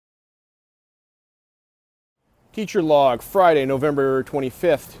Teacher log, Friday, November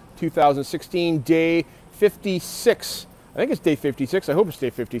 25th, 2016, day 56. I think it's day 56. I hope it's day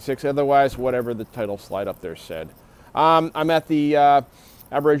 56. Otherwise, whatever the title slide up there said. I'm at the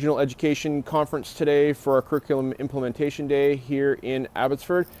Aboriginal Education Conference today for our Curriculum Implementation Day here in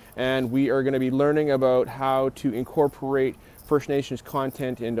Abbotsford, and we are going to be learning about how to incorporate First Nations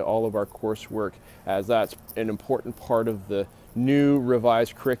content into all of our coursework, as that's an important part of the new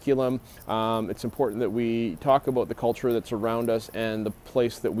revised curriculum. It's important that we talk about the culture that's around us and the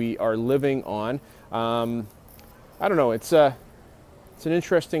place that we are living on. I don't know, it's an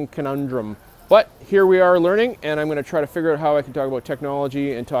interesting conundrum, but here we are learning, and I'm going to try to figure out how I can talk about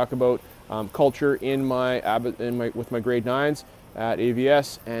technology and talk about culture with my grade 9s at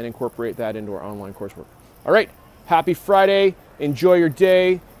AVS and incorporate that into our online coursework. All right, happy Friday, enjoy your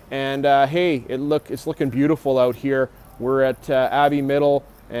day, and hey, it's looking beautiful out here. We're at Abbey Middle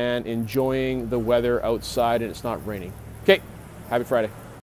and enjoying the weather outside, and it's not raining. Okay, happy Friday.